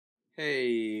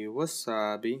Hey,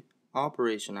 wasabi,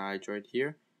 OPERATIONiDROID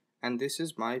here, and this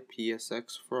is my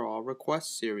PSX4ALL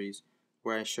request series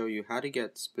where I show you how to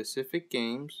get specific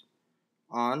games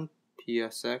on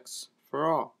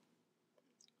PSX4ALL.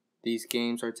 These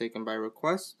games are taken by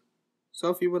request,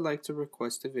 so if you would like to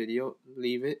request a video,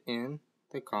 leave it in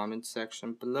the comment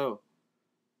section below.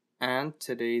 And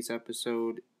today's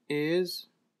episode is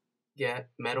Get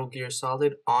Metal Gear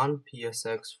Solid on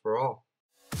PSX4ALL.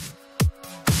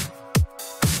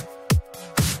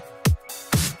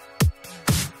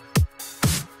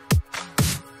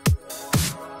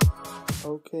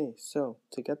 Okay, so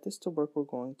to get this to work, we're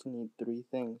going to need three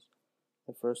things.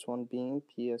 The first one being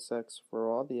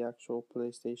PSX4ALL, the actual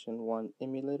PlayStation 1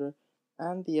 emulator,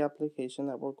 and the application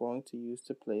that we're going to use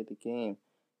to play the game.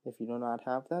 If you do not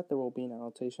have that, there will be an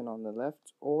annotation on the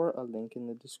left or a link in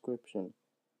the description.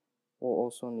 We'll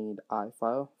also need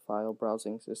iFile, file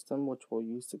browsing system, which we'll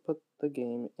use to put the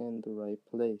game in the right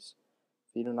place.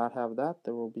 If you do not have that,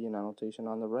 there will be an annotation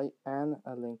on the right and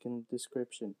a link in the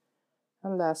description.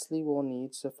 And lastly, we'll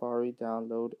need Safari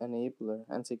Download Enabler,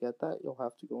 and to get that, you'll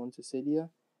have to go into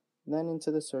Cydia, then into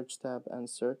the search tab and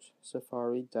search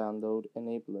Safari Download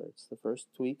Enabler. It's the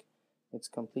first tweak. It's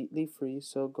completely free,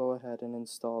 so go ahead and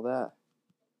install that.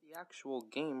 The actual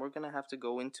game, we're going to have to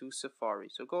go into Safari.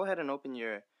 So go ahead and open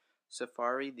your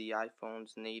Safari, the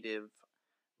iPhone's native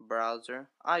browser,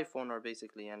 iPhone or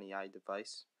basically any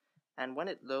iDevice. And when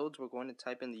it loads, we're going to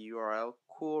type in the URL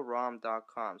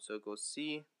coolrom.com. So it goes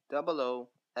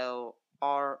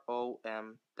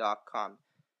COOLROM.com.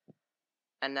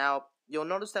 And now you'll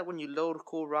notice that when you load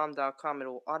coolrom.com, it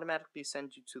will automatically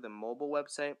send you to the mobile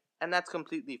website, and that's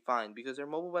completely fine because their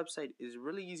mobile website is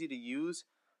really easy to use,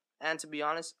 and to be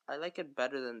honest, I like it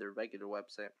better than their regular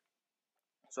website.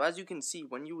 So as you can see,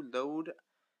 when you load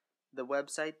the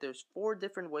website, there's three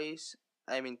different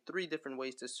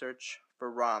ways to search for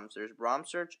ROMs. There's ROM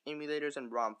search, emulators, and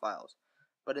ROM files.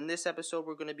 But in this episode,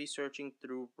 we're going to be searching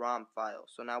through ROM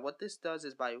files. So now what this does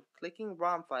is by clicking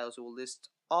ROM files, it will list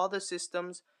all the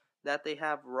systems that they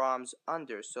have ROMs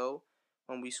under. So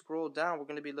when we scroll down, we're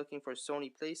going to be looking for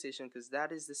Sony PlayStation because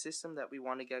that is the system that we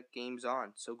want to get games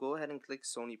on. So go ahead and click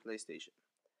Sony PlayStation.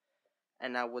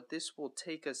 And now what this will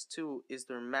take us to is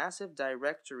their massive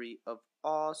directory of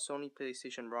all Sony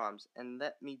PlayStation ROMs. And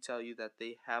let me tell you that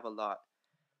they have a lot.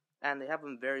 And they have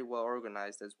them very well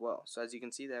organized as well. So as you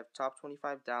can see, they have top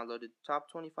 25 downloaded, top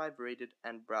 25 rated,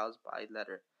 and browse by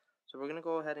letter. So we're going to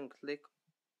go ahead and click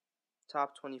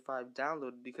top 25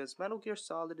 downloaded because Metal Gear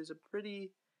Solid is a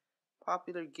pretty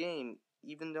popular game.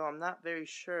 Even though I'm not very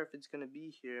sure if it's going to be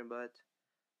here, but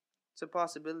it's a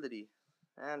possibility.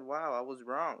 And wow, I was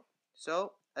wrong.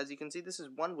 So as you can see, this is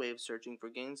one way of searching for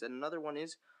games, and another one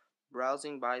is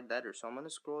browsing by letter. So I'm going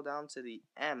to scroll down to the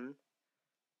M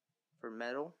for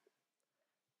Metal.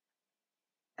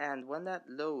 And when that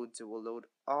loads, it will load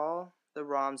all the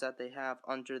ROMs that they have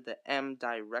under the M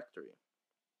directory.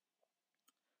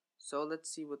 So let's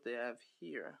see what they have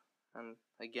here. And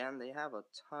again, they have a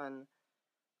ton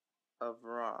of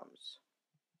ROMs.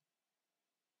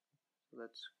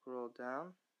 Let's scroll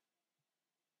down.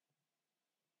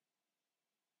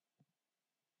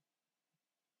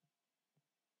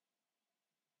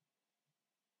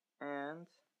 And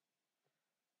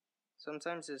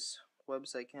sometimes this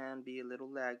website can be a little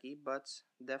laggy, but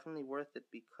definitely worth it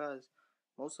because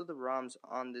most of the ROMs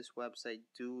on this website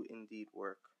do indeed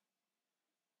work.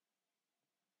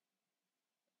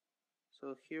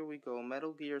 So here we go,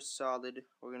 Metal Gear Solid.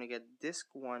 We're going to get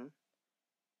disc 1.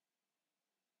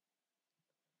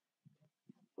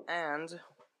 And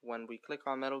when we click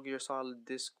on Metal Gear Solid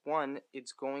disc 1,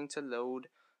 it's going to load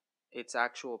its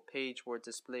actual page where it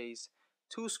displays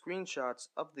 2 screenshots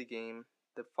of the game,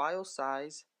 the file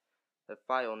size, the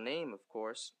file name, of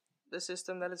course, the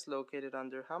system that it's located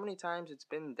under, how many times it's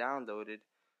been downloaded,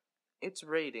 its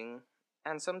rating,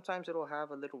 and sometimes it'll have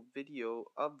a little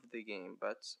video of the game,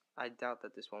 but I doubt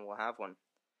that this one will have one.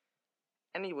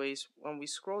 Anyways, when we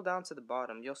scroll down to the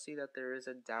bottom, you'll see that there is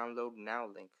a download now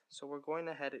link. So we're going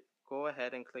to go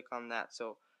ahead and click on that.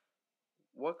 So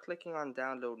what clicking on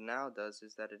download now does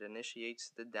is that it initiates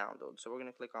the download. So we're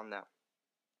going to click on that.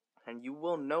 And you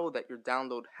will know that your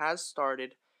download has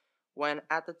started when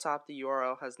at the top the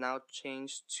URL has now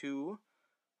changed to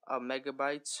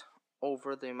megabytes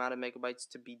over the amount of megabytes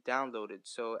to be downloaded.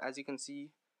 So as you can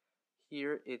see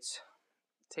here, it's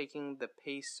taking the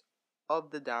pace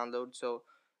of the download. So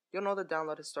you'll know the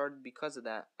download has started because of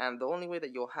that. And the only way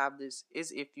that you'll have this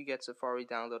is if you get Safari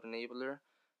Download Enabler,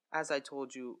 as I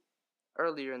told you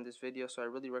earlier in this video. So I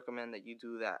really recommend that you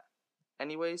do that.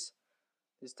 Anyways,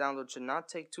 This download should not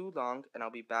take too long, and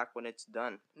I'll be back when it's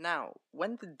done. Now,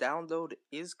 when the download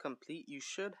is complete, you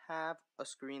should have a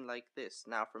screen like this.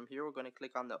 Now, from here, we're going to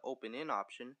click on the Open In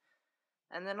option,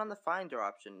 and then on the Finder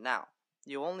option. Now,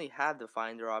 you only have the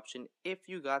Finder option if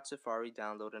you got Safari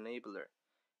Download Enabler.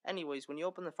 Anyways, when you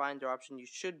open the Finder option, you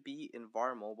should be in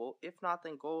VAR Mobile. If not,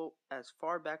 then go as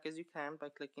far back as you can by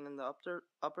clicking in the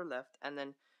upper left, and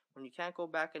then when you can't go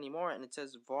back anymore and it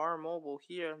says VAR Mobile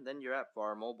here, then you're at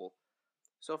VAR Mobile.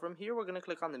 So from here, we're going to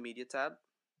click on the Media tab,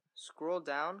 scroll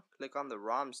down, click on the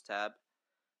ROMs tab,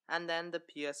 and then the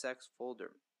PSX folder.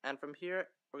 And from here,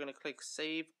 we're going to click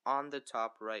Save on the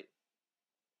top right.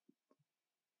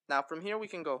 Now from here, we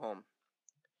can go home.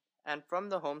 And from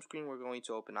the home screen, we're going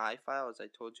to open iFile, as I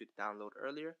told you to download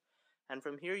earlier. And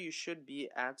from here, you should be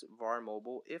at VAR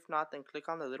Mobile. If not, then click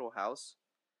on the little house,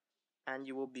 and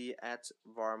you will be at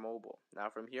VAR Mobile.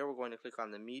 Now from here, we're going to click on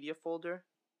the Media folder,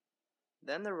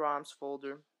 then the ROMs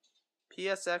folder,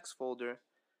 PSX folder,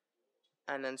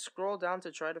 and then scroll down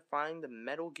to try to find the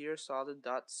Metal Gear Solid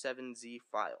 .7z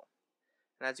file.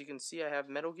 And as you can see, I have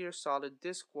Metal Gear Solid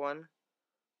Disc 1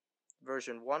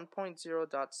 version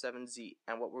 1.0.7z,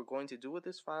 and what we're going to do with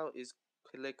this file is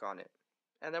click on it,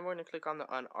 and then we're going to click on the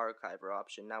Unarchiver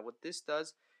option. Now what this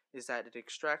does is that it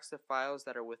extracts the files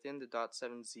that are within the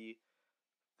 .7z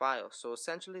file. So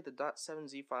essentially the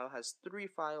 .7z file has 3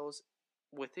 files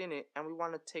within it, and we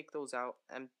want to take those out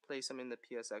and place them in the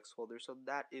PSX folder. So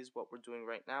that is what we're doing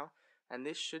right now, and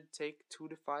this should take 2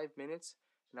 to 5 minutes,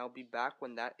 and I'll be back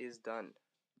when that is done.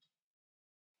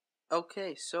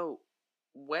 Okay, so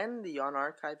when the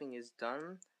unarchiving is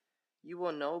done, you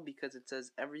will know because it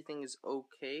says everything is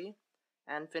okay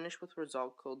and finish with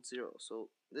result code 0. So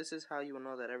this is how you will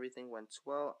know that everything went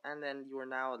well, and then you are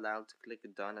now allowed to click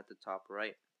done at the top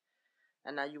right.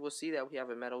 And now you will see that we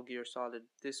have a Metal Gear Solid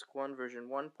Disc 1 version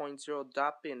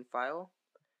 1.0.bin file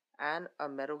and a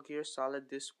Metal Gear Solid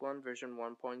Disc 1 version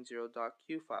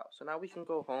 1.0.q file. So now we can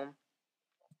go home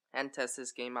and test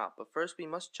this game out. But first we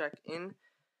must check in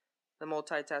the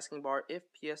multitasking bar if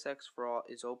PSX4ALL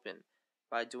is open.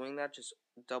 By doing that, just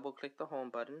double click the home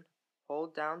button,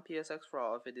 hold down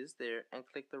PSX4ALL if it is there, and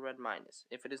click the red minus.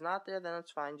 If it is not there, then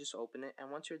it's fine, just open it, and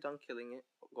once you're done killing it,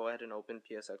 go ahead and open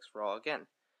PSX4ALL again.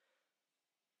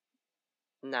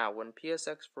 Now, when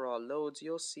PSX4ALL loads,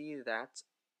 you'll see that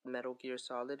Metal Gear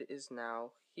Solid is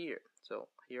now here. So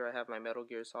here I have my Metal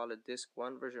Gear Solid Disc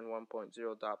 1 version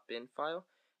 1.0.bin file.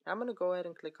 Now I'm going to go ahead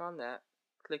and click on that.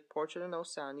 Click Portrait and No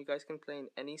Sound. You guys can play in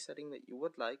any setting that you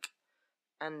would like,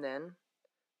 and then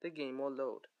the game will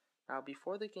load. Now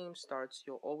before the game starts,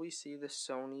 you'll always see the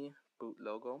Sony boot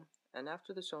logo, and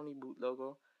after the Sony boot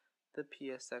logo, the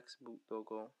PSX boot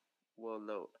logo will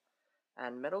load.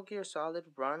 And Metal Gear Solid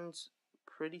runs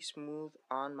pretty smooth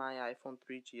on my iPhone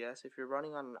 3GS. If you're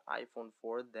running on an iPhone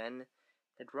 4, then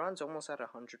it runs almost at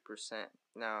 100%.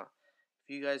 Now,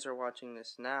 if you guys are watching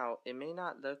this now, it may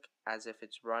not look as if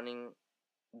it's running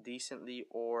decently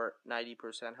or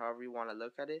 90%, however you want to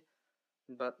look at it,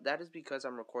 but that is because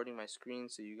I'm recording my screen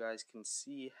so you guys can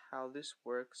see how this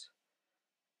works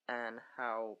and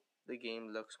how the game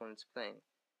looks when it's playing.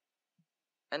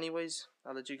 Anyways,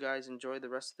 I'll let you guys enjoy the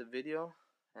rest of the video,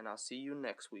 and I'll see you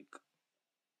next week.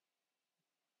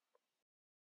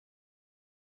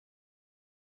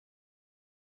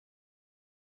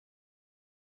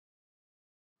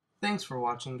 Thanks for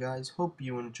watching, guys. Hope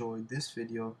you enjoyed this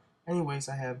video. Anyways,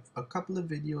 I have a couple of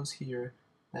videos here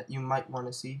that you might want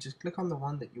to see. Just click on the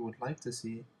one that you would like to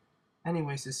see.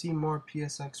 Anyways, to see more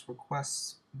PSX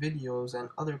requests videos and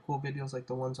other cool videos like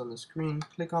the ones on the screen,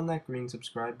 click on that green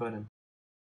subscribe button.